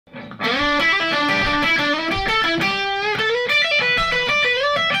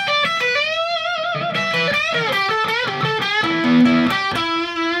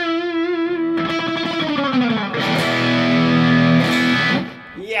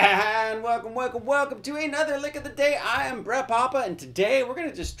And welcome to another lick of the day. I am Brett Papa, and today we're going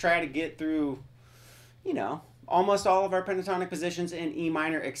to just try to get through, almost all of our pentatonic positions in E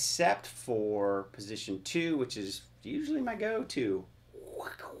minor, except for position 2, which is usually my go-to.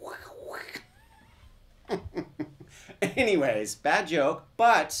 Anyways, bad joke,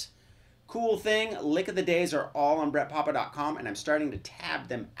 but cool thing, lick of the days are all on brettpapa.com, and I'm starting to tab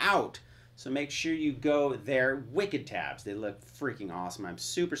them out. So make sure you go there. Wicked tabs. They look freaking awesome. I'm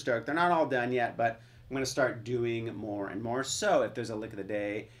super stoked. They're not all done yet, but I'm going to start doing more and more. So if there's a lick of the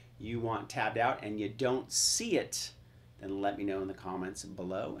day you want tabbed out and you don't see it, then let me know in the comments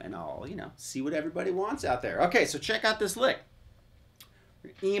below, and I'll, see what everybody wants out there. Okay, so check out this lick.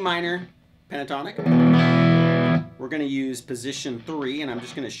 E minor pentatonic. We're going to use position 3, and I'm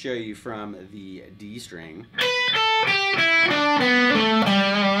just going to show you from the D string.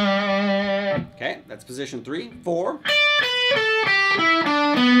 Okay, that's position 3. 4,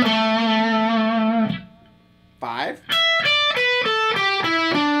 5,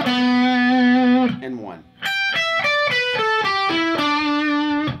 and 1.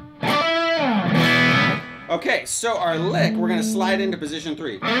 Okay, so our lick, we're going to slide into position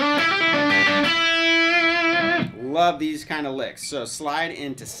 3. Love these kind of licks. So slide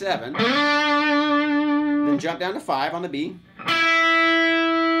into 7, then jump down to 5 on the B,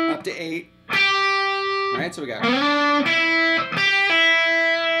 up to 8. Right, so we got,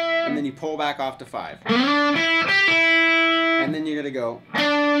 and then you pull back off to 5, and then you're gonna go.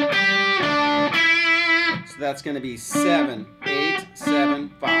 So that's gonna be 7, 8, 7,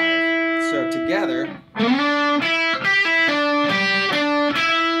 5. So together.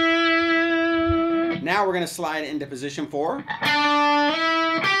 Now we're gonna slide into position 4.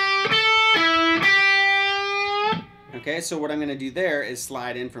 Okay, so what I'm gonna do there is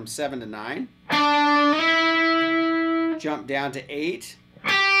slide in from 7 to 9. Jump down to 8,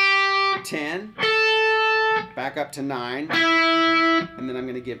 10, back up to 9, and then I'm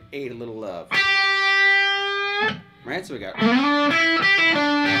going to give 8 a little love. Right, so we got.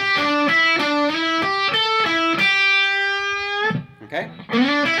 Okay.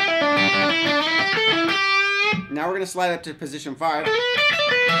 Now we're going to slide up to position 5.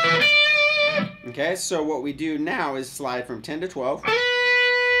 Okay, so what we do now is slide from 10 to 12.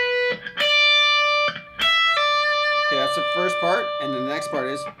 Okay, that's the first part, and then the next part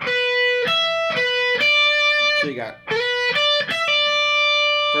is, so you got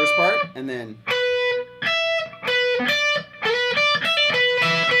first part, and then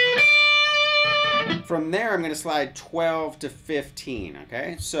from there I'm going to slide 12 to 15,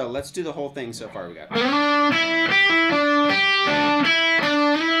 okay? So let's do the whole thing so far. We got.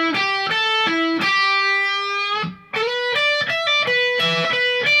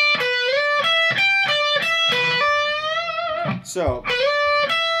 So,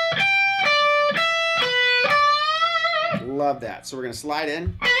 love that. So we're going to slide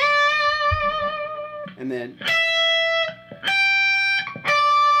in, and then,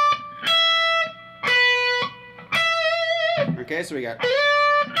 okay, so we got,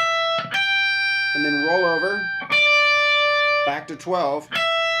 and then roll over, back to 12,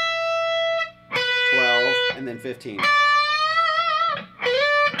 12, and then 15.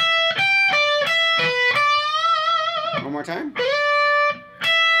 One more time.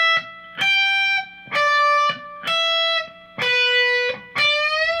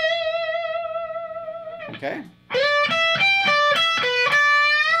 Okay.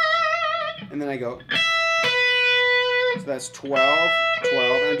 And then I go. So that's 12,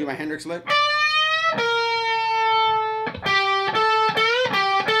 12. And I do my Hendrix lick.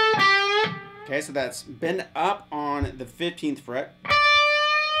 Okay, so that's bend up on the 15th fret.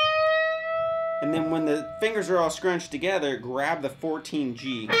 And then when the fingers are all scrunched together, grab the 14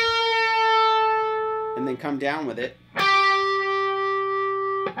 G. And then come down with it.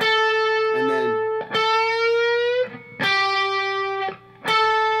 And then.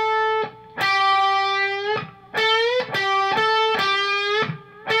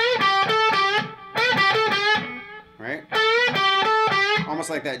 Right?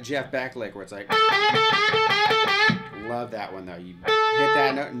 Almost like that Jeff Beck lick where it's like. Love that one though. You hit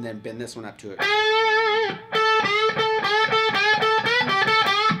that note and then bend this one up to it.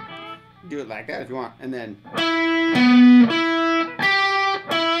 Do it like that if you want. And then.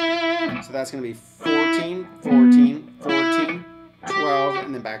 So that's going to be 14, 14, 14, 12,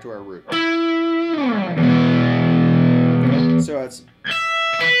 and then back to our root. So it's.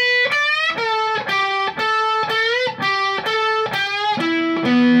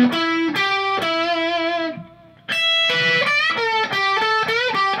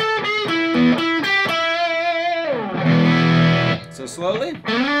 slowly.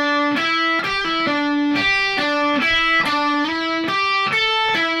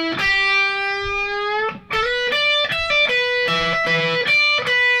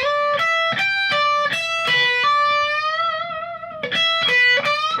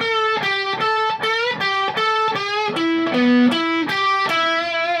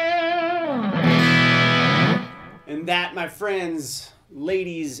 And that, my friends,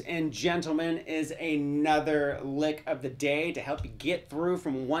 ladies and gentlemen, is another lick of the day to help you get through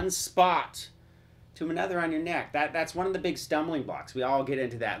from one spot to another on your neck. That's one of the big stumbling blocks. We all get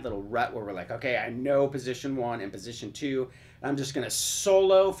into that little rut where we're like, okay, I know position 1 and position 2. I'm just going to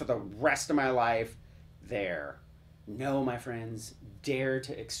solo for the rest of my life there. No, my friends, dare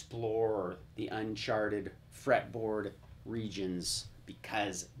to explore the uncharted fretboard regions,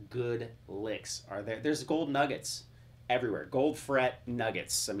 because good licks are there. There's gold nuggets everywhere. Gold fret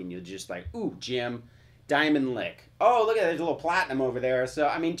nuggets. I mean, you're just like, ooh, Jim, diamond lick. Oh, look at that, there's a little platinum over there. So,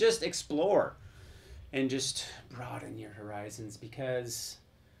 I mean, just explore and just broaden your horizons, because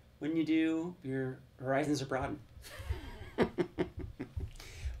when you do, your horizons are broadened.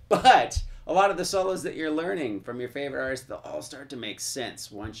 But a lot of the solos that you're learning from your favorite artists, they'll all start to make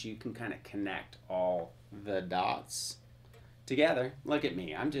sense once you can kind of connect all the dots together. Look at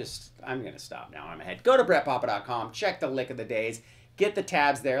me. I'm going to stop now. I'm ahead. Go to brettpapa.com. Check the lick of the days. Get the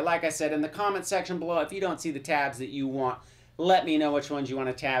tabs there. Like I said, in the comment section below, if you don't see the tabs that you want, let me know which ones you want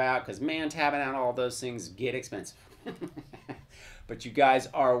to tab out, because, man, tabbing out all those things get expensive. But you guys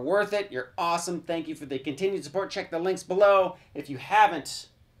are worth it. You're awesome. Thank you for the continued support. Check the links below. If you haven't,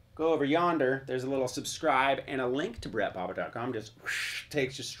 go over yonder. There's a little subscribe and a link to brettpapa.com. Just whoosh,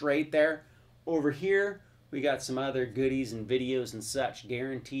 takes you straight there. Over here, we got some other goodies and videos and such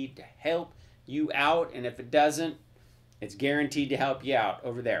guaranteed to help you out. And if it doesn't, it's guaranteed to help you out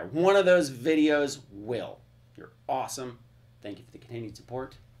over there. One of those videos will. You're awesome. Thank you for the continued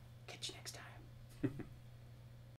support. Catch you next time.